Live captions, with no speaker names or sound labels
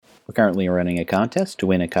We're currently running a contest to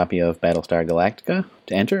win a copy of Battlestar Galactica.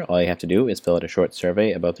 To enter, all you have to do is fill out a short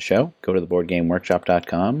survey about the show, go to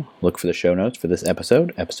theboardgameworkshop.com, look for the show notes for this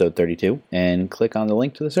episode, episode 32, and click on the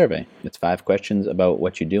link to the survey. It's 5 questions about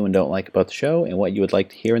what you do and don't like about the show and what you would like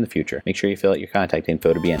to hear in the future. Make sure you fill out your contact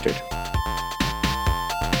info to be entered.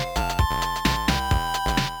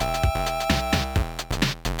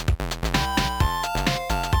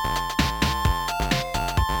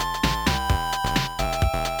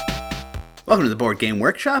 Welcome to the Board Game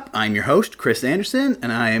Workshop. I'm your host, Chris Anderson,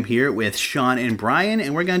 and I am here with Sean and Brian,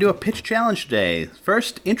 and we're going to do a pitch challenge today.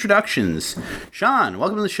 First, introductions. Sean,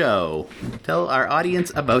 welcome to the show. Tell our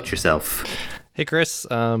audience about yourself. Hey, Chris.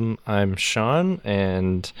 I'm Sean,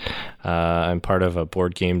 and I'm part of a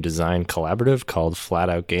board game design collaborative called Flat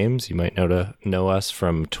Out Games. You might know us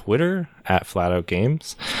from Twitter at Flat Out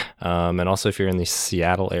Games. And also, if you're in the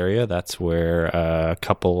Seattle area, that's where a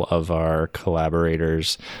couple of our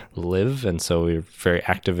collaborators live. And so we're very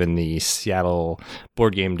active in the Seattle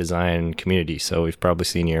board game design community. So we've probably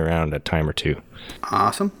seen you around a time or two.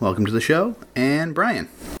 Awesome. Welcome to the show. And Brian.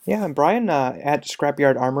 Yeah, I'm Brian at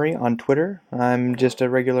Scrapyard Armory on Twitter. I'm just a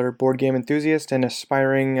regular board game enthusiast and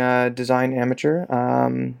aspiring design amateur.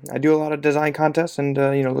 I do a lot of design contests and,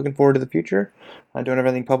 looking forward to the future. I don't have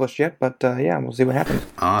anything published yet, but we'll see what happens.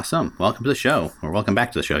 Awesome. Welcome to the show, or welcome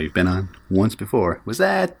back to the show. You've been on once before. Was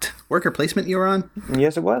that worker placement you were on?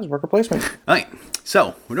 Yes, it was. Worker placement. All right.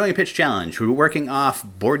 So, we're doing a pitch challenge. We're working off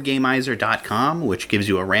BoardGameizer.com, which gives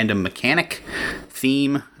you a random mechanic,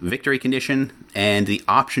 theme, victory condition, and the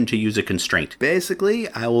option to use a constraint. Basically,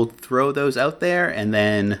 I will throw those out there, and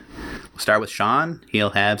then we'll start with Sean.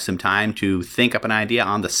 He'll have some time to think up an idea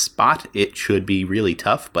on the spot. It should be really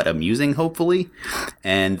tough, but amusing, hopefully.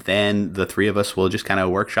 And then the three of us will just kind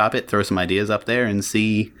of workshop it, throw some ideas up there, and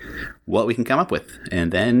see what we can come up with.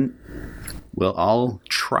 And then we'll all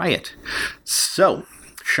try it. So,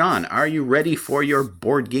 Sean, are you ready for your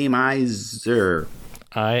Board Gameizer?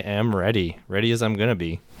 I am ready. Ready as I'm going to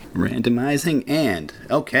be. Randomizing and,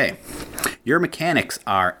 okay. Your mechanics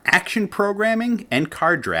are action programming and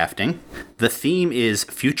card drafting. The theme is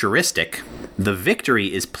futuristic. The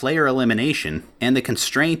victory is player elimination. And the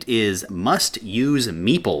constraint is must use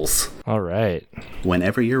meeples. All right.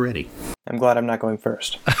 Whenever you're ready. I'm glad I'm not going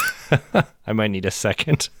first. I might need a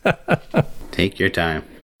second. Take your time.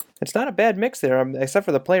 It's not a bad mix there, except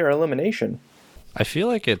for the player elimination. I feel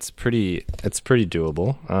like it's pretty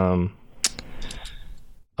doable.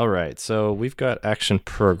 All right, so we've got action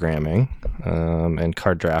programming and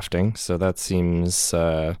card drafting, so that seems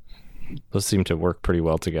those seem to work pretty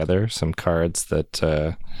well together. Some cards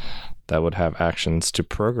that would have actions to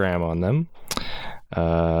program on them.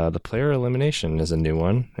 The player elimination is a new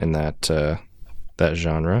one in that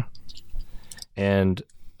genre, and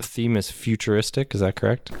theme is futuristic. Is that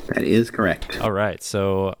correct? That is correct. All right,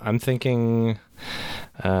 so I'm thinking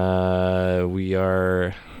we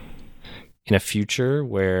are in a future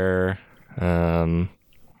where,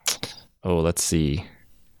 let's see,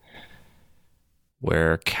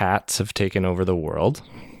 where cats have taken over the world.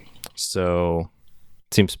 So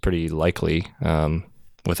it seems pretty likely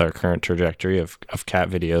with our current trajectory of cat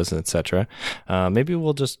videos, etc. Maybe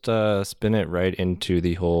we'll just spin it right into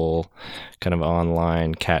the whole kind of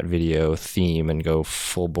online cat video theme and go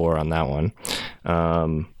full bore on that one.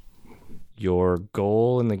 Your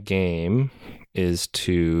goal in the game is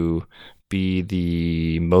to be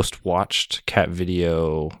the most watched cat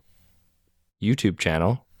video YouTube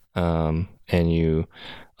channel, and you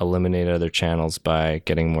eliminate other channels by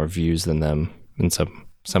getting more views than them in some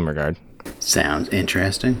regard. Sounds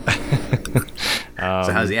interesting. So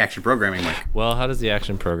how's the action programming work? Well, how does the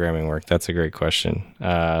action programming work? That's a great question.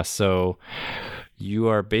 So you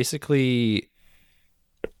are basically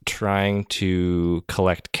trying to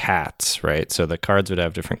collect cats, right? So the cards would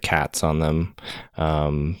have different cats on them.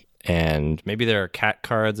 And maybe there are cat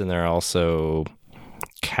cards and there are also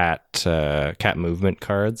cat movement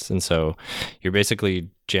cards. And so you're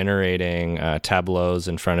basically generating tableaus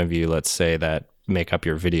in front of you, let's say, that make up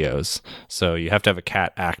your videos. So you have to have a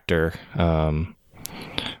cat actor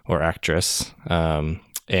or actress.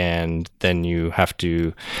 And then you have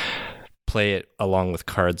to play it along with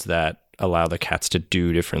cards that allow the cats to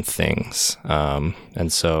do different things.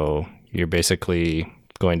 And so you're basically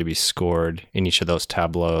going to be scored in each of those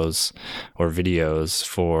tableaus or videos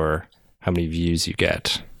for how many views you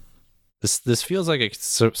get. This feels like it's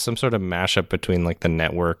some sort of mashup between like the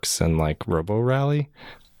networks and like Robo Rally.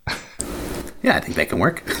 Yeah, I think that can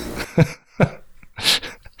work.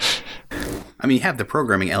 I mean, you have the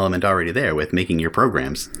programming element already there with making your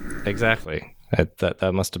programs. Exactly.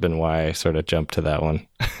 That must have been why I sort of jumped to that one.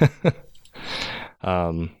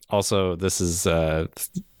 Also, this is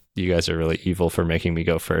you guys are really evil for making me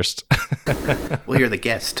go first. Well, you're the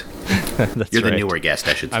guest. That's You're the right. newer guest,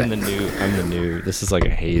 I should say. I'm the new. This is like a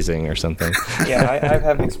hazing or something. Yeah, I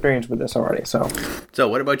have experience with this already. So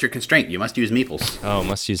what about your constraint? You must use meeples. Oh,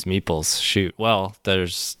 must use meeples. Shoot. Well,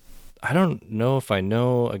 I don't know if I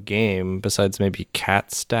know a game besides maybe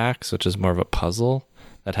Cat Stacks, which is more of a puzzle,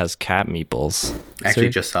 that has cat meeples. Actually,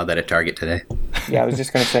 just saw that at Target today. yeah, I was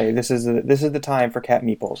just gonna say this is the time for cat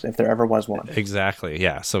meeples if there ever was one. Exactly.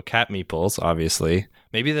 Yeah. So cat meeples, obviously.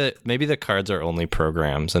 Maybe the cards are only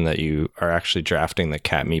programs, and that you are actually drafting the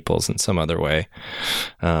cat meeples in some other way.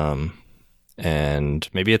 And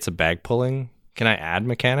maybe it's a bag pulling. Can I add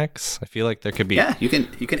mechanics? I feel like there could be. Yeah, you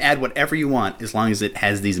can add whatever you want as long as it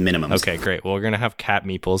has these minimums. Okay, great. Well, we're gonna have cat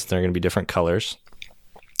meeples. They're gonna be different colors,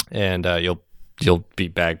 and you'll be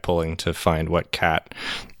bag pulling to find what cat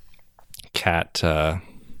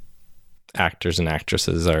actors and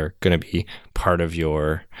actresses are going to be part of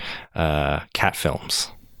your cat films.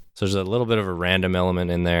 So there's a little bit of a random element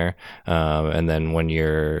in there, and then when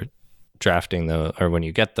you're drafting when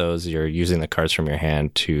you get those, you're using the cards from your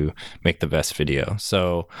hand to make the best video.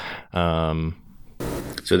 So there'd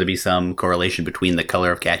be some correlation between the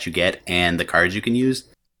color of cat you get and the cards you can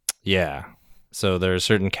use. Yeah. So there are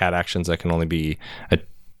certain cat actions that can only be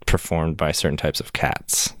performed by certain types of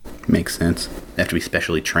cats. Makes sense. They have to be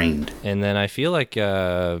specially trained. And then I feel like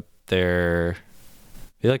there's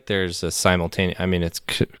a simultaneous. I mean,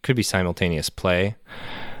 could be simultaneous play.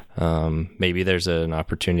 Maybe there's an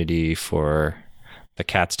opportunity for the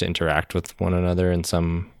cats to interact with one another in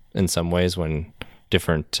some ways when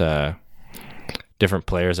different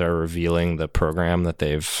players are revealing the program that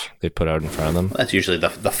they put out in front of them. Well, that's usually the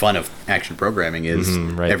fun of action programming is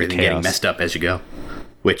everything getting messed up as you go.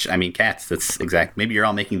 Which, I mean, cats, that's exact. Maybe you're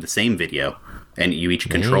all making the same video and you each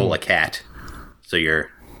control a cat. So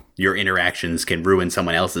your interactions can ruin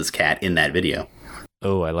someone else's cat in that video.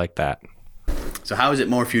 Oh, I like that. So how is it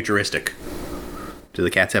more futuristic? Do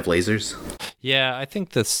the cats have lasers? Yeah, I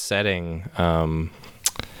think the setting... the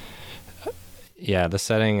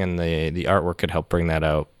setting and the artwork could help bring that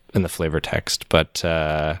out in the flavor text, but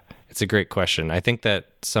it's a great question. I think that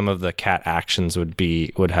some of the cat actions would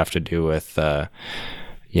have to do with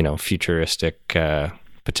futuristic,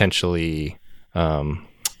 potentially. I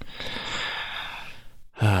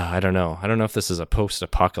don't know if this is a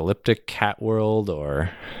post-apocalyptic cat world,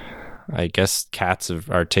 or I guess cats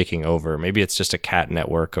are taking over. Maybe it's just a cat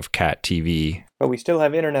network of cat TV. But we still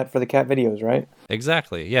have internet for the cat videos, right?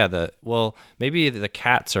 Exactly. Yeah. Maybe the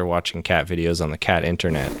cats are watching cat videos on the cat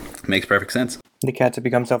internet. Makes perfect sense. The cats have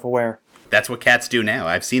become self-aware. That's what cats do now.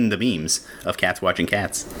 I've seen the memes of cats watching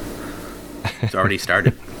cats. It's already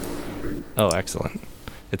started. Oh, excellent.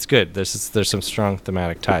 It's good. There's some strong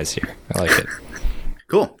thematic ties here. I like it.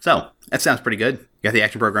 Cool. So that sounds pretty good. You got the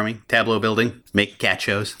action programming, tableau building, make cat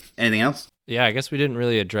shows. Anything else? Yeah, I guess we didn't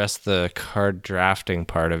really address the card drafting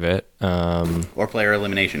part of it. Or player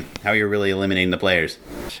elimination. How you're really eliminating the players.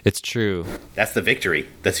 It's true. That's the victory.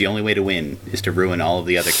 That's the only way to win, is to ruin all of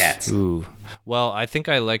the other cats. Ooh. Well, I think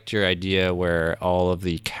I liked your idea where all of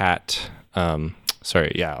the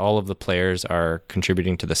all of the players are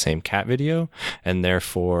contributing to the same cat video, and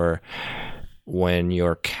therefore when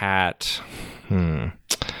your cat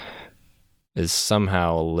is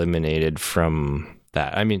somehow eliminated from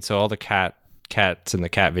that. I mean, so all the cats in the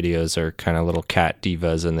cat videos are kind of little cat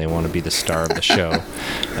divas, and they want to be the star of the show.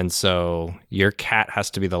 And so your cat has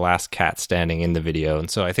to be the last cat standing in the video. And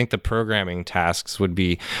so I think the programming tasks would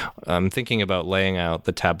be, I'm thinking about laying out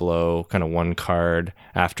the tableau kind of one card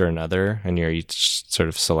after another, and you're each sort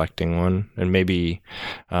of selecting one. And maybe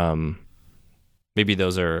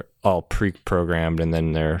those are all pre-programmed, and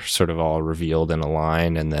then they're sort of all revealed in a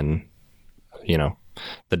line, and then,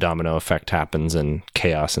 the domino effect happens and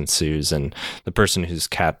chaos ensues, and the person whose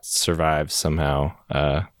cat survives somehow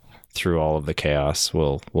through all of the chaos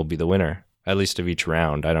will be the winner, at least of each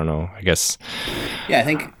round. I don't know. I guess. Yeah,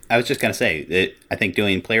 I was just going to say that I think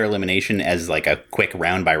doing player elimination as like a quick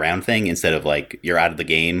round by round thing instead of like you're out of the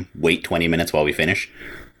game, wait 20 minutes while we finish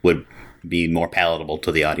would be more palatable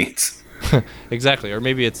to the audience. Exactly. Or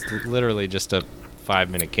maybe it's literally just a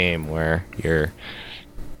 5-minute game where you're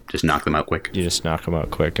just knock them out quick. You just knock them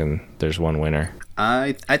out quick, and there's one winner.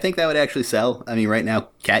 I think that would actually sell. I mean, right now,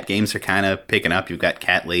 cat games are kind of picking up. You've got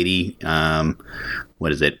Cat Lady.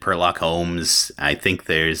 What is it? Perlock Holmes. I think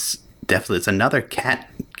it's another cat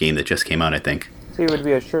game that just came out, I think. So it would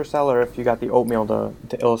be a sure seller if you got the oatmeal to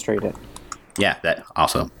illustrate it. Yeah, that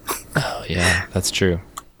also. Oh, yeah, that's true.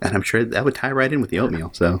 And I'm sure that would tie right in with the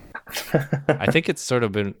oatmeal, so. I think it's sort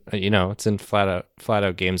of been, it's in flat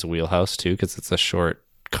out games wheelhouse too, because it's a short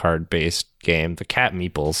card based game. The cat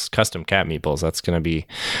meeples, custom cat meeples, it's gonna be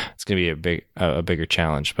a bigger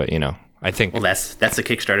challenge. But I think that's the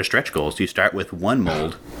Kickstarter stretch goals. You start with one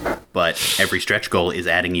mold, but every stretch goal is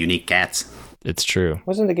adding unique cats. It's true.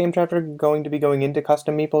 Wasn't the game chapter going to be going into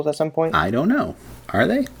custom meeples at some point? I don't know. Are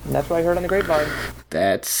they? That's what I heard on the grapevine.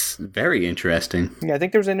 That's very interesting. Yeah, I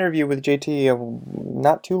think there was an interview with JT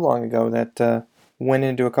not too long ago that went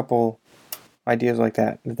into a couple ideas like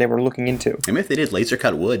that they were looking into. I mean, if they did laser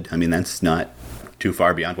cut wood, I mean, that's not too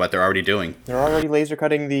far beyond what they're already doing. They're already laser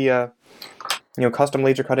cutting the, custom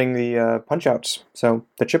laser cutting the punch outs. So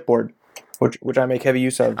the chipboard, which I make heavy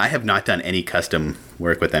use of. I have not done any custom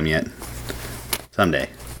work with them yet. Someday,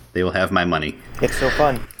 they will have my money. It's so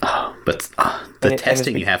fun. But the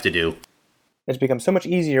testing you have to do. It's become so much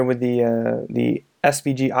easier with the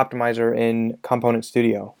SVG optimizer in Component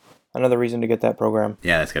Studio. Another reason to get that program.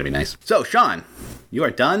 Yeah, that's gotta be nice. So, Sean, you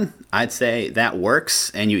are done. I'd say that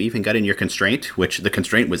works, and you even got in your constraint, which the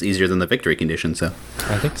constraint was easier than the victory condition, so.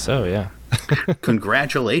 I think so, yeah.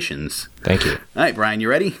 Congratulations. Thank you. All right, Brian, you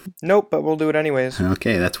ready? Nope, but we'll do it anyways.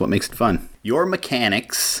 Okay, that's what makes it fun. Your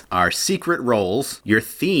mechanics are secret roles. Your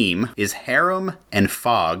theme is harem and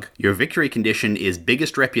fog. Your victory condition is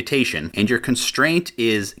biggest reputation. And your constraint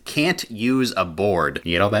is can't use a board.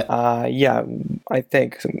 You get all that? Yeah, I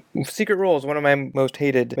think. Secret Role is one of my most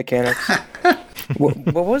hated mechanics.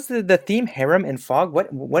 What was the theme? Harem and fog?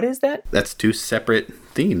 What is that? That's two separate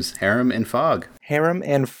themes, harem and fog. Harem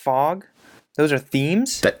and fog? Those are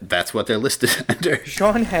themes? That's what they're listed under.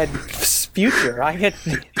 Sean had future. I had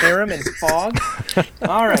harem and fog.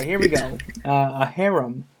 All right, here we go. A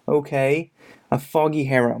harem. Okay. A foggy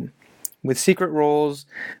harem. With secret roles,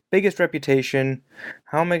 biggest reputation.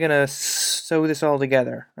 How am I going to sew this all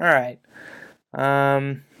together? All right.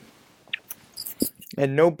 And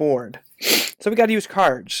no board. So we got to use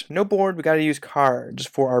cards. No board, we got to use cards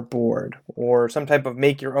for our board. Or some type of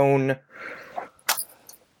make your own...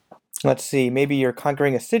 Let's see, maybe you're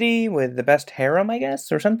conquering a city with the best harem, I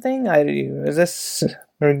guess, or something?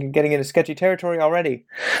 We're getting into sketchy territory already.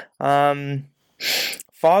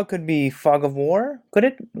 Fog could be fog of war, could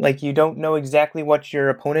it? Like you don't know exactly what your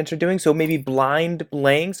opponents are doing, so maybe blind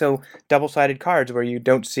playing, so double-sided cards where you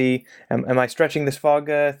don't see... Am I stretching this fog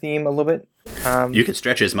theme a little bit? You can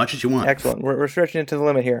stretch it as much as you want. Excellent. We're stretching it to the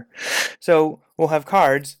limit here. So we'll have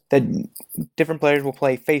cards that different players will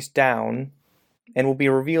play face down, and will be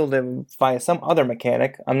revealed via some other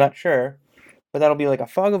mechanic. I'm not sure. But that'll be like a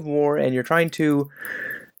fog of war, and you're trying to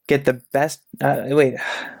get the best... wait.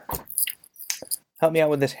 Help me out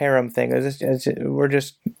with this harem thing. We're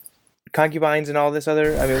just concubines and all this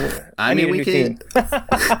other... I mean we can...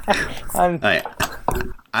 All right.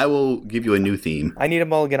 I will give you a new theme. I need a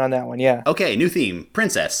mulligan on that one, yeah. Okay, new theme.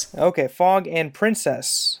 Princess. Okay, fog and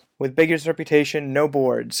princess. With biggest reputation, no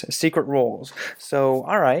boards. Secret roles. So,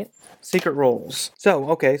 all right. Secret roles. So,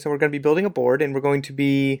 okay, so we're going to be building a board, and we're going to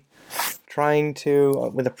be trying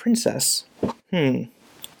to... with a princess.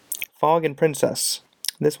 Fog and princess.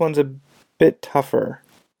 This one's a bit tougher.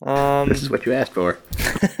 This is what you asked for.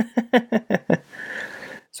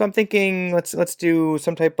 So I'm thinking, let's do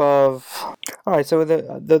some type of... All right, so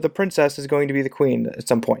the princess is going to be the queen at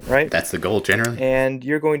some point, right? That's the goal, generally. And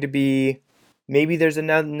you're going to be... Maybe there's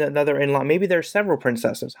another in-law. Maybe there's several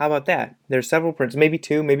princesses. How about that? There's several princesses. Maybe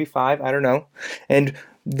 2, maybe 5. I don't know. And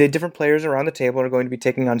the different players around the table are going to be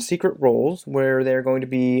taking on secret roles where they're going to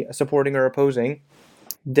be supporting or opposing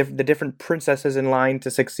the different princesses in line to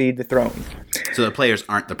succeed the throne. So the players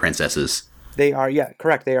aren't the princesses. They are, yeah,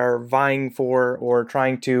 correct. They are vying for or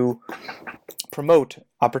trying to promote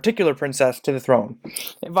a particular princess to the throne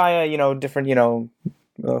via, different,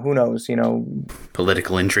 who knows,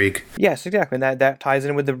 political intrigue. Yes, exactly. And that ties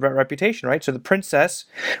in with the reputation, right? So the princess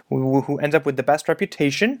who ends up with the best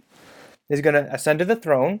reputation is going to ascend to the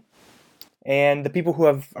throne, and the people who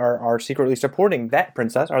are secretly supporting that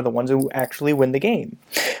princess are the ones who actually win the game.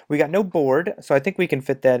 We got no board, so I think we can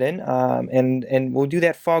fit that in, and we'll do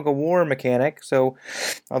that fog of war mechanic. So,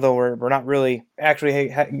 although we're not really actually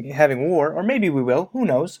having war, or maybe we will, who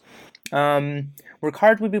knows? Where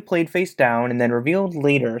cards would be played face down and then revealed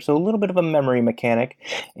later. So a little bit of a memory mechanic.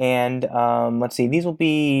 And let's see, these will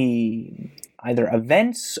be either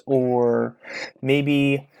events or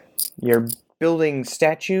maybe you're building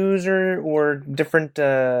statues or different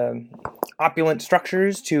opulent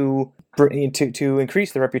structures to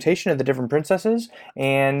increase the reputation of the different princesses.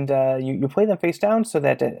 And you play them face down so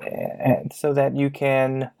that you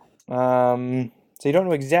can... So you don't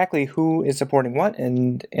know exactly who is supporting what,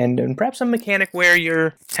 and perhaps some mechanic where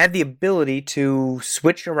you have the ability to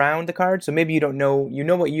switch around the card. So maybe you don't know,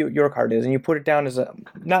 what your card is, and you put it down as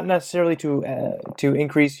not necessarily to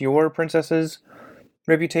increase your princess's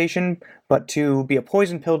reputation, but to be a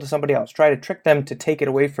poison pill to somebody else. Try to trick them to take it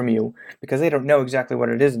away from you because they don't know exactly what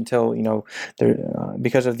it is until they're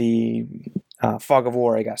because of the fog of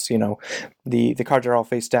war. I guess the cards are all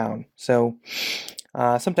face down. So.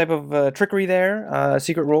 Some type of trickery there,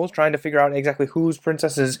 secret rules, trying to figure out exactly who is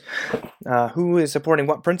supporting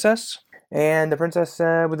what princess, and the princess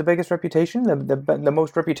with the biggest reputation, the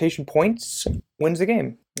most reputation points, wins the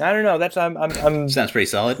game. I don't know. That's I'm. Sounds pretty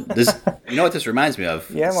solid. This, you know what this reminds me of?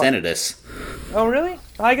 Yeah, what? Senators. Oh, really?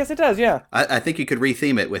 I guess it does. Yeah. I think you could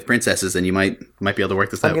retheme it with princesses, and you might be able to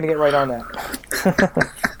work this out. I'm gonna get right on that,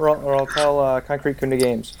 or I'll tell Concrete Kunda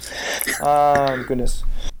Games. Goodness.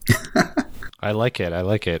 I like it.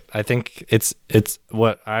 I think it's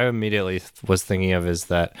what I immediately was thinking of is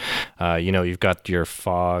that, you've got your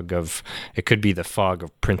fog of, it could be the fog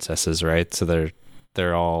of princesses, right? So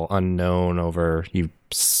they're all unknown over, you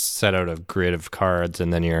set out a grid of cards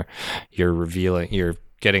and then you're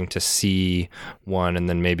getting to see one and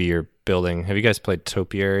then maybe you're building. Have you guys played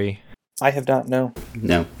Topiary? I have not, no.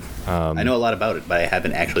 No. I know a lot about it, but I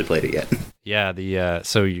haven't actually played it yet. Yeah,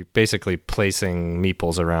 so you're basically placing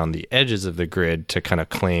meeples around the edges of the grid to kind of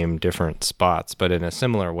claim different spots. But in a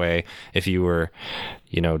similar way, if you were,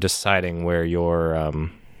 deciding where your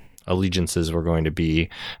allegiances were going to be,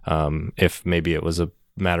 if maybe it was a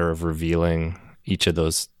matter of revealing each of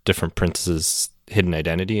those different princesses' hidden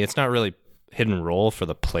identity, it's not really hidden role for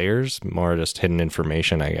the players, more just hidden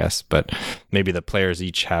information, I guess. But maybe the players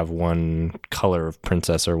each have one color of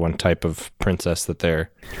princess or one type of princess that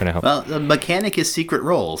they're trying to help. Well, the mechanic is secret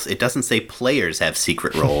roles. It doesn't say players have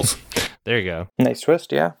secret roles. There you go. Nice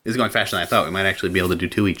twist, yeah. This is going faster than I thought. We might actually be able to do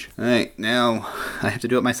 2 each. All right, now I have to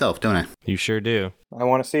do it myself, don't I? You sure do. I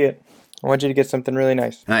want to see it. I want you to get something really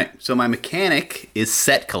nice. All right, so my mechanic is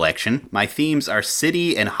set collection. My themes are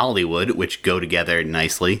city and Hollywood, which go together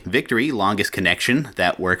nicely. Victory, longest connection,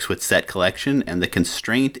 that works with set collection. And the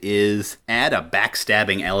constraint is add a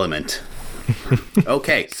backstabbing element.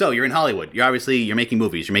 Okay, so you're in Hollywood. You're making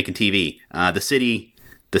movies. You're making TV. The city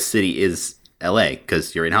is LA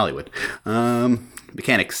because you're in Hollywood.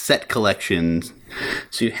 Mechanic, set collections.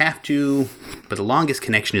 So you have to, but the longest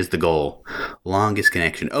connection is the goal. Longest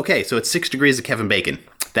connection. Okay, so it's 6 Degrees of Kevin Bacon.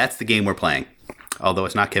 That's the game we're playing. Although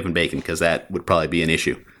it's not Kevin Bacon, because that would probably be an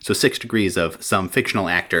issue. So 6 degrees of some fictional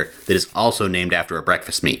actor that is also named after a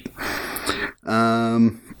breakfast meat.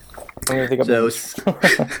 Sam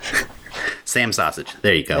Sausage.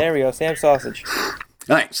 There you go. There we go, Sam Sausage.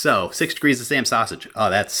 All right, so 6 Degrees of Sam Sausage. Oh,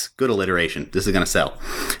 that's good alliteration. This is going to sell.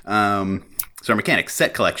 So our mechanics,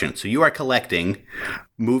 set collection. So you are collecting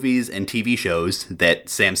movies and TV shows that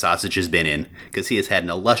Sam Sausage has been in because he has had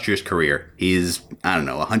an illustrious career. He's,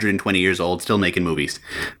 120 years old, still making movies.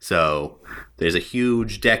 So there's a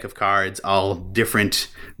huge deck of cards, all different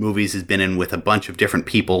movies he's been in with a bunch of different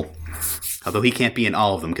people. Although he can't be in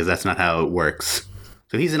all of them because that's not how it works.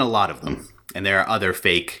 So he's in a lot of them. And there are other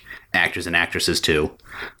fake actors and actresses too.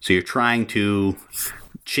 So you're trying to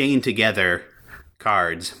chain together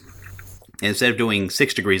cards. Instead of doing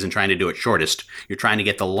 6 degrees and trying to do it shortest, you're trying to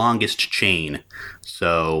get the longest chain.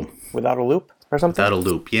 So without a loop or something? Without a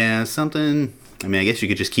loop, yeah, something. I guess you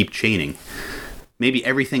could just keep chaining. Maybe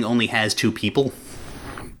everything only has 2 people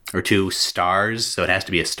or 2 stars, so it has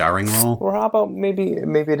to be a starring role. Or how about maybe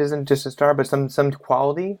it isn't just a star, but some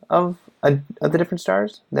quality of the different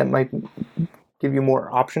stars that might give you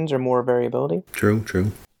more options or more variability. True.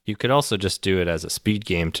 You could also just do it as a speed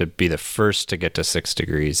game to be the first to get to 6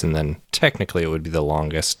 degrees, and then technically it would be the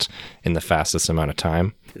longest in the fastest amount of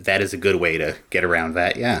time. That is a good way to get around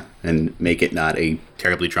that, yeah, and make it not a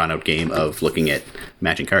terribly drawn-out game of looking at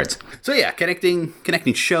matching cards. So yeah, connecting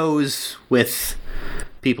shows with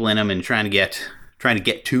people in them and trying to get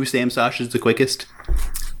to Sam Sausage the quickest.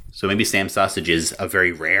 So maybe Sam Sausage is a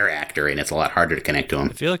very rare actor, and it's a lot harder to connect to him.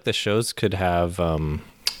 I feel like the shows could have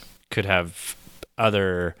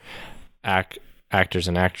other actors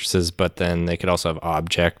and actresses, but then they could also have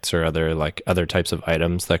objects or other types of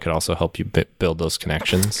items that could also help you build those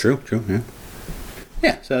connections. True,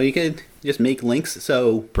 yeah. So you could just make links.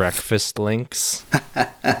 So breakfast links,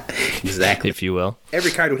 exactly, if you will.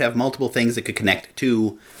 Every card would have multiple things that could connect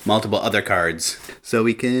to multiple other cards. So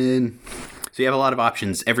you have a lot of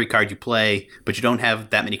options every card you play, but you don't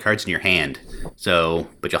have that many cards in your hand.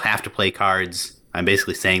 But you'll have to play cards I'm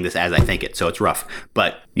basically saying this as I think it, so it's rough.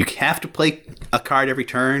 But you have to play a card every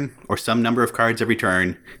turn, or some number of cards every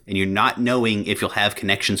turn, and you're not knowing if you'll have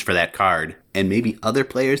connections for that card. And maybe other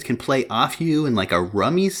players can play off you in like a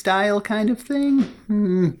rummy style kind of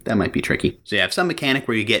thing. That might be tricky. So you have some mechanic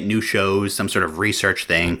where you get new shows, some sort of research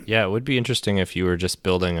thing. Yeah, it would be interesting if you were just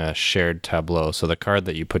building a shared tableau. So the card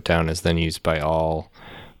that you put down is then used by all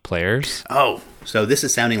players. Oh, so this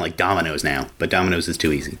is sounding like dominoes now, but dominoes is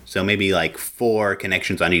too easy. So maybe like 4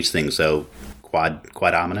 connections on each thing. So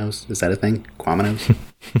quadominoes, is that a thing? Quaminoes?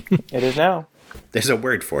 It is now. There's a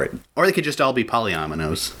word for it. Or they could just all be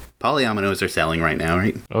polyominoes. Polyominoes are selling right now,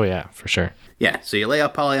 right? Oh yeah, for sure. Yeah, so you lay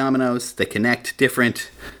out polyominoes that connect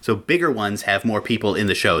different. So bigger ones have more people in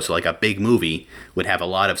the show. So like a big movie would have a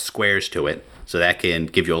lot of squares to it. So that can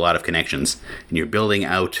give you a lot of connections. And you're building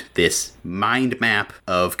out this mind map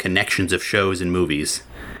of connections of shows and movies.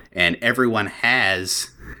 And everyone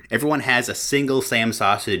has a single Sam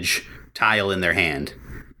Sausage tile in their hand,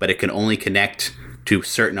 but it can only connect to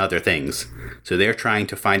certain other things. So they're trying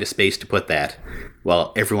to find a space to put that,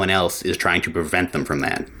 while everyone else is trying to prevent them from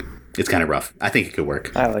that. It's kind of rough. I think it could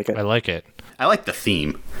work. I like it. I like it. I like the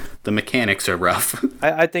theme. The mechanics are rough.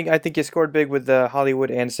 I think you scored big with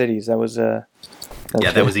Hollywood and cities. That was that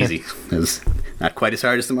was easy. It was not quite as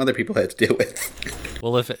hard as some other people had to deal with.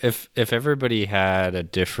 Well, if everybody had a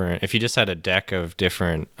different, if you just had a deck of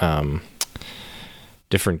different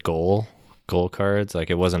different goal cards,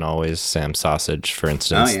 like it wasn't always Sam Sausage, for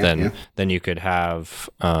instance, then you could have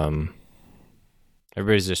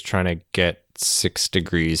everybody's just trying to get 6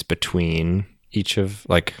 degrees between each of,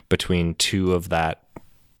 like, between 2 of that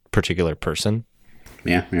particular person.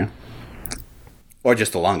 Yeah. Or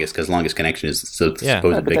just the longest, because longest connection is supposed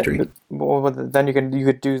victory. Then you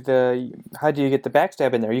could do the. How do you get the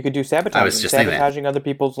backstab in there? You could do sabotaging. I was just saying that. Sabotaging other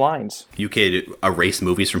people's lines. You could erase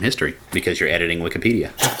movies from history because you're editing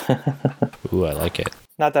Wikipedia. Ooh, I like it.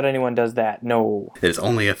 Not that anyone does that. No. There's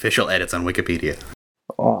only official edits on Wikipedia.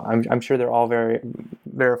 Oh, I'm sure they're all very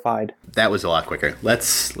verified. That was a lot quicker.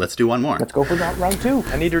 Let's do one more. Let's go for round 2.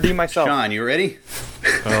 I need to redeem myself. Sean, you ready?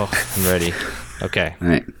 Oh, I'm ready. Okay. All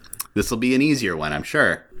right. This will be an easier one, I'm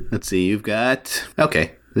sure. Let's see, you've got...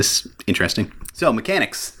 Okay, this is interesting. So,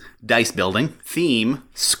 mechanics. Dice building. Theme.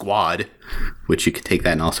 Squad, which you could take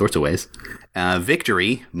that in all sorts of ways.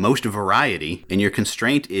 Victory. Most variety. And your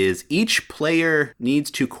constraint is each player needs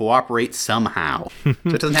to cooperate somehow. So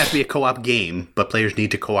it doesn't have to be a co-op game, but players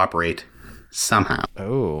need to cooperate somehow.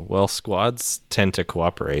 Oh, well, squads tend to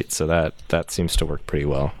cooperate, so that seems to work pretty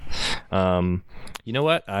well. You know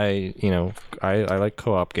what? I like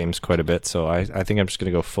co-op games quite a bit, so I think I'm just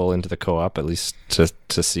going to go full into the co-op, at least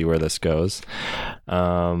to see where this goes.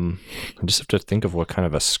 I just have to think of what kind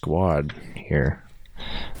of a squad here.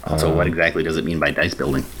 So what exactly does it mean by dice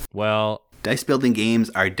building? Well, dice building games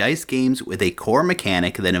are dice games with a core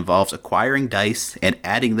mechanic that involves acquiring dice and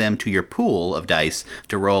adding them to your pool of dice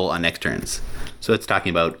to roll on next turns. So it's talking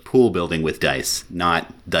about pool building with dice,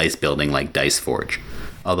 not dice building like Dice Forge.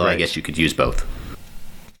 Although right. I guess you could use both.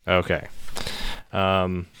 Okay.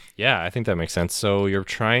 Yeah, I think that makes sense. So you're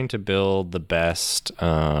trying to build the best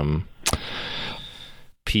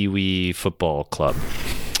Pee-wee football club.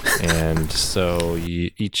 And so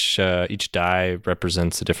each die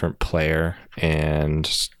represents a different player,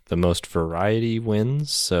 and the most variety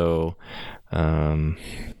wins. So that's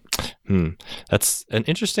an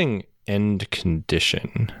interesting end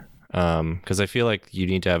condition. Because I feel like you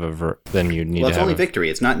need to have it's only victory.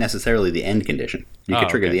 It's not necessarily the end condition. You could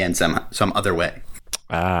trigger the end some other way.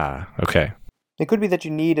 Ah, okay. It could be that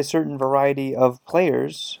you need a certain variety of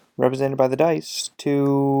players represented by the dice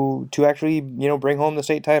to actually, bring home the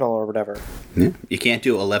state title or whatever. Yeah. You can't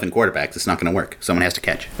do 11 quarterbacks. It's not going to work. Someone has to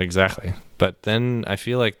catch. Exactly. But then I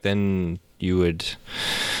feel like then you'd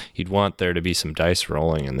want there to be some dice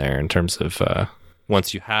rolling in there in terms of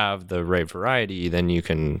once you have the right variety, then you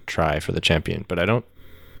can try for the champion. But I don't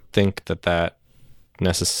think that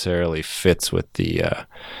necessarily fits with the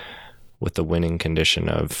winning condition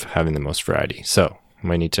of having the most variety. So I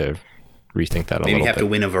might need to rethink that a little bit. Maybe you have to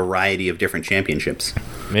win a variety of different championships.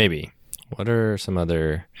 Maybe. What are some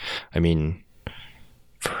other,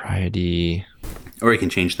 variety? Or you can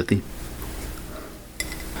change the theme.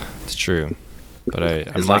 It's true. But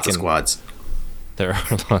There's lots of squads. There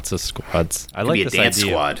are lots of squads. I like this idea. Could be a dance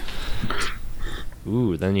squad.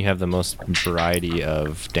 Ooh, then you have the most variety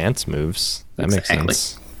of dance moves. That makes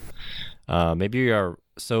sense. Maybe you are.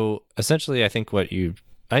 So essentially, I think I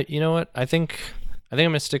think I'm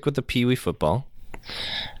going to stick with the Pee-wee football.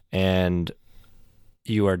 And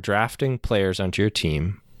you are drafting players onto your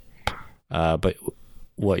team. But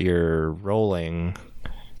what you're rolling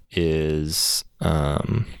is, I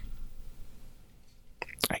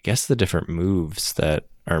guess, the different moves that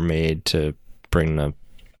are made to bring the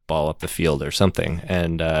ball up the field or something.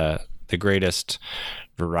 And the greatest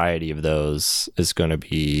variety of those is going to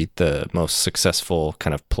be the most successful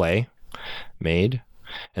kind of play made.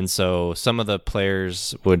 And so some of the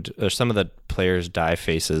players die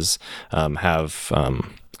faces have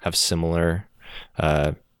similar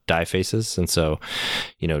die faces, and so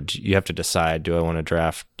you have to decide: do I want to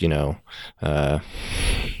draft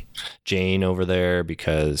Jane over there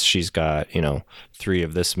because she's got 3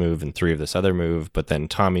 of this move and 3 of this other move, but then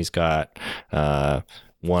Tommy's got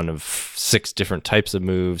one of 6 different types of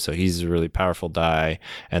moves, so he's a really powerful die.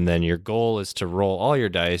 And then your goal is to roll all your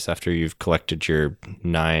dice after you've collected your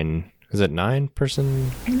 9. Is it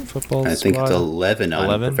 9-person football I think squad? it's 11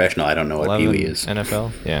 on professional. I don't know what Pee-wee is.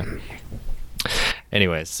 NFL, yeah.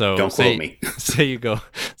 Anyway, so don't quote me. say you go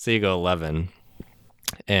 11,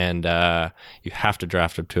 and you have to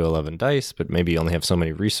draft up to 11 dice, but maybe you only have so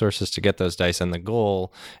many resources to get those dice, and the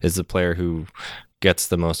goal is the player who gets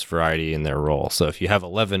the most variety in their roll. So if you have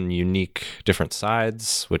 11 unique different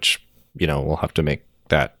sides, which we'll have to make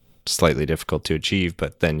that slightly difficult to achieve,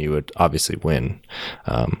 but then you would obviously win,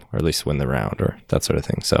 or at least win the round or that sort of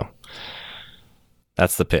thing. So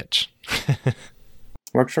that's the pitch.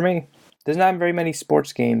 Works for me. There's not very many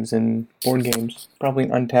sports games and board games. Probably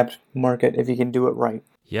an untapped market if you can do it right.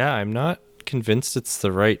 Yeah, I'm not convinced it's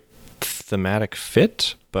the right thematic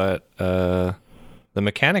fit, but the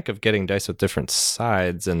mechanic of getting dice with different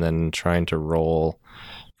sides and then trying to roll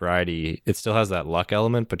variety, it still has that luck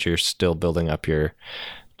element, but you're still building up your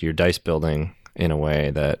dice building in a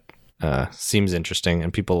way that seems interesting,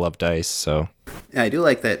 and people love dice. So yeah, I do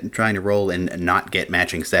like that, trying to roll and not get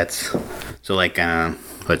matching sets. So like,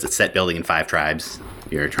 what's it, set building in 5 tribes?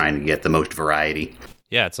 You're trying to get the most variety.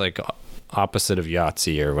 Yeah, it's like opposite of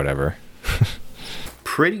Yahtzee or whatever.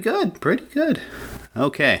 Pretty good.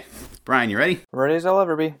 Okay. Brian, you ready? Ready as I'll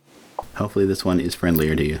ever be. Hopefully this one is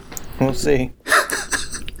friendlier to you. We'll see.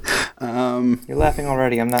 You're laughing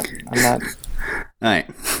already. I'm not. All right.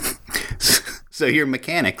 So your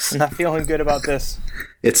mechanics. I'm not feeling good about this.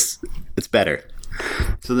 It's better.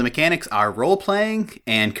 So the mechanics are role-playing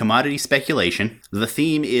and commodity speculation. The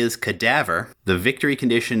theme is cadaver. The victory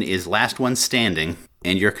condition is last one standing.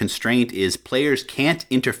 And your constraint is players can't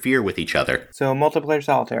interfere with each other. So multiplayer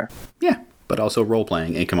solitaire. Yeah, but also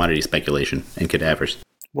role-playing and commodity speculation and cadavers.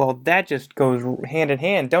 Well, that just goes hand in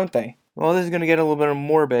hand, don't they? Well, this is going to get a little bit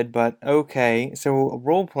morbid, but okay. So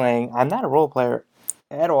role-playing, I'm not a role player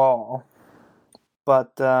at all.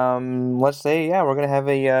 But let's say, yeah, we're going to have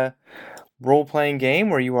a role-playing game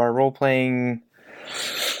where you are role-playing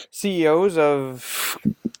CEOs of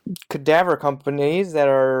cadaver companies that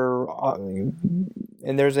are,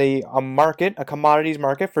 and there's a market, a commodities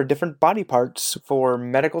market for different body parts for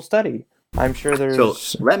medical study. I'm sure there's... So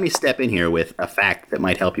let me step in here with a fact that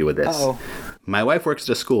might help you with this. Uh-oh. My wife works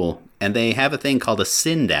at a school, and they have a thing called a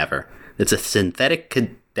syndaver. It's a synthetic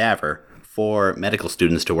cadaver for medical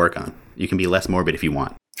students to work on. You can be less morbid if you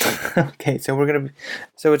want. Okay,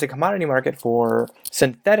 so it's a commodity market for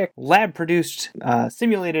synthetic, lab-produced,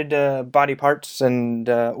 simulated body parts and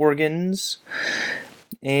organs.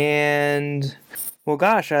 And, well,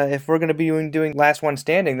 gosh, if we're going to be doing last one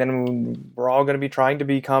standing, then we're all going to be trying to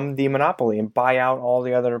become the monopoly and buy out all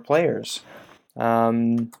the other players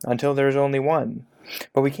until there's only one.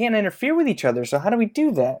 But we can't interfere with each other, so how do we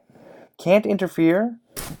do that? Can't interfere?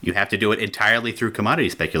 You have to do it entirely through commodity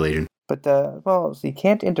speculation. But, so you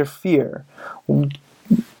can't interfere.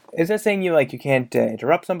 Is that saying you can't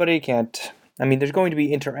interrupt somebody, there's going to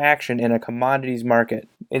be interaction in a commodities market.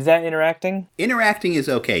 Is that interacting? Interacting is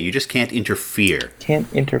okay. You just can't interfere.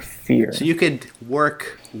 Can't interfere. So you could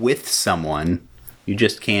work with someone. You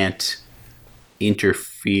just can't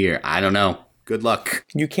interfere. I don't know. Good luck.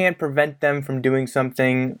 You can't prevent them from doing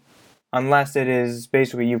something unless it is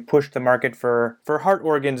basically you've pushed the market for heart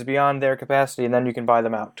organs beyond their capacity, and then you can buy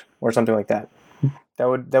them out or something like that. That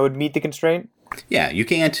would meet the constraint? Yeah, you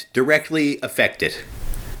can't directly affect it,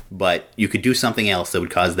 but you could do something else that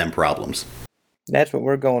would cause them problems. That's what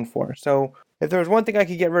we're going for. So if there was one thing I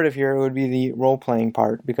could get rid of here, it would be the role-playing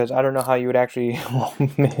part, because I don't know how you would actually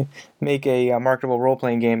make a marketable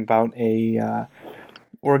role-playing game about a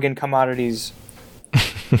organ commodities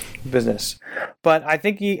business. But I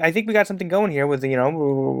think we got something going here with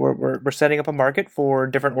we're setting up a market for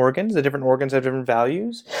different organs. The different organs have different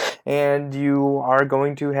values, and you are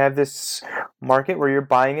going to have this market where you're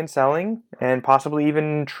buying and selling and possibly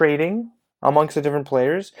even trading amongst the different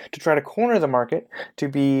players to try to corner the market to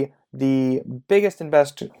be the biggest and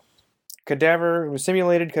best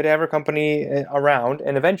simulated cadaver company around,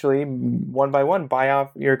 and eventually, one by one, buy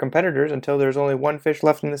off your competitors until there's only one fish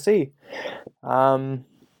left in the sea.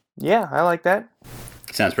 Yeah, I like that.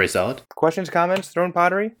 Sounds pretty solid. Questions, comments, thrown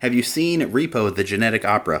pottery? Have you seen Repo, the Genetic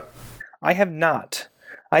Opera? I have not.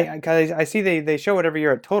 I see they show it every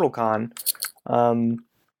year at TotalCon,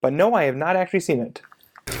 but no, I have not actually seen it.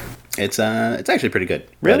 It's actually pretty good.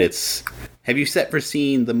 Really? But have you ever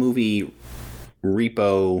seen the movie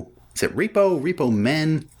Repo? Is it Repo? Repo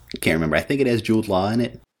Men? I can't remember. I think it has Jude Law in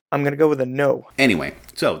it. I'm going to go with a no. Anyway,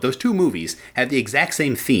 so those two movies have the exact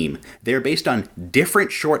same theme. They're based on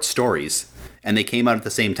different short stories, and they came out at the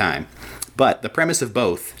same time. But the premise of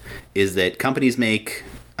both is that companies make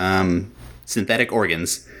synthetic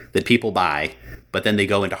organs that people buy, but then they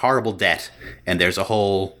go into horrible debt, and there's a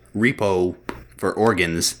whole repo for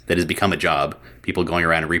organs that has become a job. People going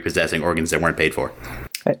around and repossessing organs that weren't paid for.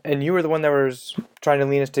 And you were the one that was trying to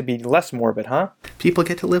lean us to be less morbid, huh? People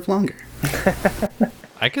get to live longer.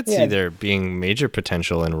 I could see there being major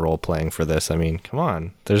potential in role playing for this. I mean, come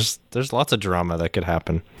on. There's lots of drama that could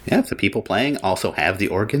happen. Yeah, if the people playing also have the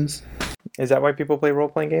organs. Is that why people play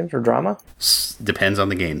role-playing games, or drama? Depends on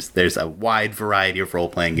the games. There's a wide variety of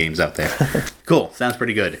role-playing games out there. Cool. Sounds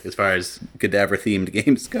pretty good as far as cadaver-themed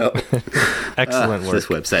games go. Excellent work. This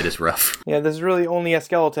website is rough. Yeah, this is really only a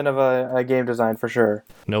skeleton of a game design, for sure.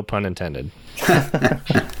 No pun intended.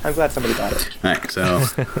 I'm glad somebody got it. All right, so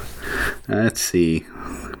let's see.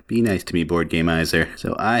 Be nice to me, Board Gameizer.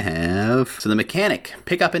 So I have... So the mechanic,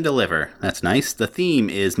 pick up and deliver. That's nice. The theme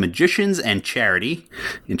is magicians and charity.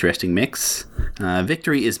 Interesting mix.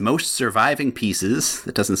 Victory is most surviving pieces.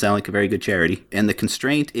 That doesn't sound like a very good charity. And the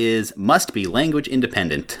constraint is must be language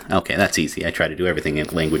independent. Okay, that's easy. I try to do everything in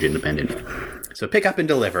language independent. So pick up and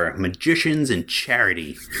deliver. Magicians and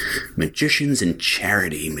charity. Magicians and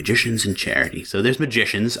charity. Magicians and charity. So there's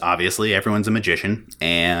magicians. Obviously, everyone's a magician.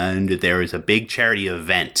 And there is a big charity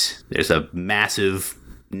event. There's a massive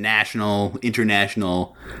national,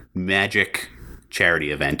 international magic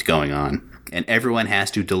charity event going on. And everyone has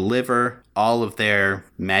to deliver all of their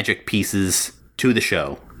magic pieces to the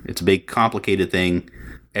show. It's a big, complicated thing.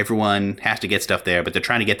 Everyone has to get stuff there, but they're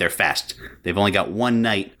trying to get there fast. They've only got one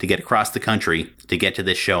night to get across the country to get to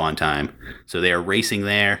this show on time. So they are racing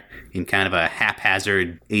there in kind of a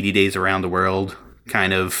haphazard 80 days around the world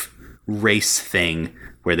kind of race thing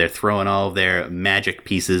where they're throwing all of their magic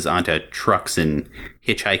pieces onto trucks and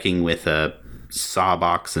hitchhiking with a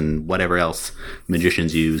sawbox and whatever else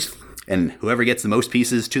magicians use. And whoever gets the most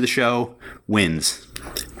pieces to the show wins.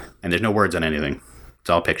 And there's no words on anything. It's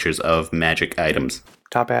all pictures of magic items.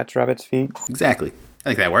 Top hats, rabbit's feet. Exactly. I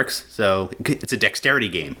think that works. So it's a dexterity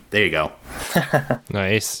game. There you go.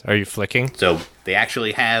 Nice. Are you flicking? So they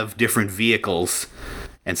actually have different vehicles.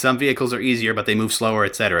 And some vehicles are easier, but they move slower,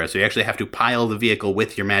 etc. So you actually have to pile the vehicle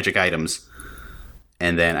with your magic items.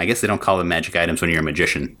 And then I guess they don't call them magic items when you're a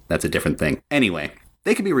magician. That's a different thing. Anyway,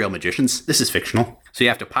 they could be real magicians. This is fictional. So you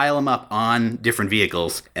have to pile them up on different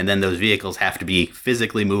vehicles. And then those vehicles have to be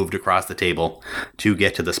physically moved across the table to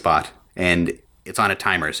get to the spot. And it's on a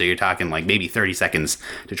timer, so you're talking like maybe 30 seconds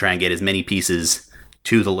to try and get as many pieces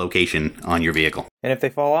to the location on your vehicle. And if they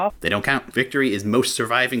fall off? They don't count. Victory is most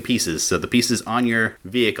surviving pieces, so the pieces on your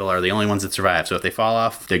vehicle are the only ones that survive. So if they fall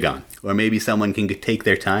off, they're gone. Or maybe someone can take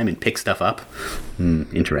their time and pick stuff up.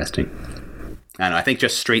 Interesting. I don't know, I think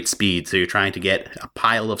just straight speed, so you're trying to get a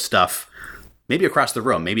pile of stuff, maybe across the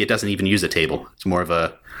room. Maybe it doesn't even use a table. It's more of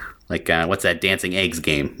a... Like, what's that dancing eggs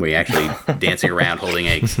game where you're actually dancing around holding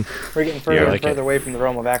eggs? We're getting further and further away from the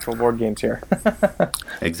realm of actual board games here.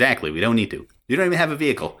 Exactly. We don't need to. You don't even have a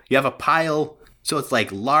vehicle. You have a pile. So it's like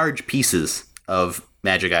large pieces of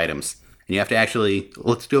magic items. And you have to actually,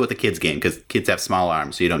 let's do it with the kids game because kids have small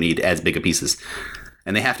arms, so you don't need as big of pieces.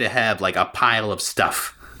 And they have to have like a pile of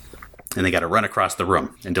stuff. And they got to run across the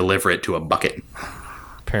room and deliver it to a bucket.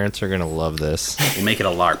 Parents are going to love this. We'll make it a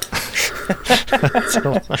LARP.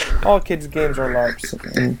 All kids' games are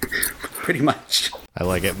LARPs. Pretty much. I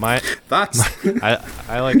like it. Thoughts?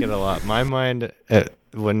 I like it a lot. My mind,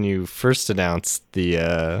 when you first announced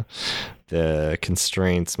the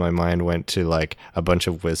constraints, my mind went to like a bunch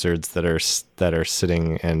of wizards that are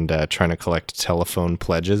sitting and trying to collect telephone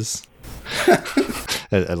pledges,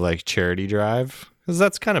 at like charity drive. Because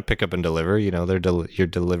that's kind of pick up and deliver, you know. You're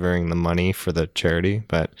delivering the money for the charity,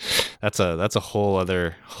 but that's a whole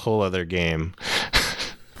other game.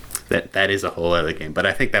 That is a whole other game, but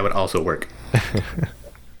I think that would also work. All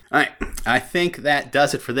right, I think that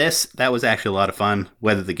does it for this. That was actually a lot of fun.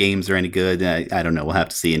 Whether the games are any good, I don't know. We'll have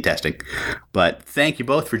to see in testing. But thank you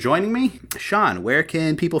both for joining me. Sean, where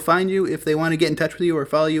can people find you if they want to get in touch with you or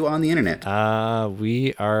follow you on the internet?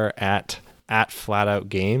 We are at Flat Out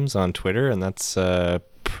Games on Twitter, and that's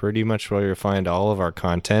pretty much where you'll find all of our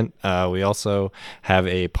content. We also have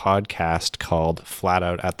a podcast called Flat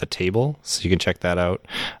Out at the Table, so you can check that out.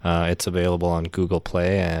 It's available on Google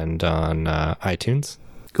Play and on iTunes.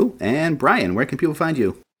 Cool. And Brian, where can people find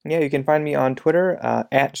you? Yeah, you can find me on Twitter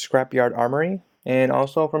at Scrapyard Armory, and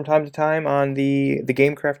also from time to time on the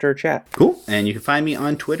Game Crafter chat. Cool. And you can find me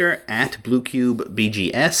on Twitter at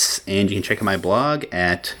BlueCubeBGS, and you can check out my blog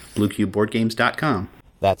at BlueCubeBoardGames.com.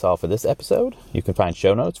 That's all for this episode. You can find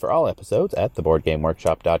show notes for all episodes at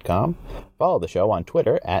theboardgameworkshop.com. Follow the show on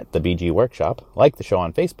Twitter at thebgworkshop, like the show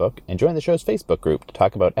on Facebook, and join the show's Facebook group to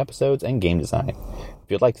talk about episodes and game design.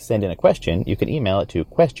 If you'd like to send in a question, you can email it to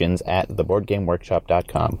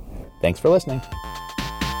questions@theboardgameworkshop.com. Thanks for listening.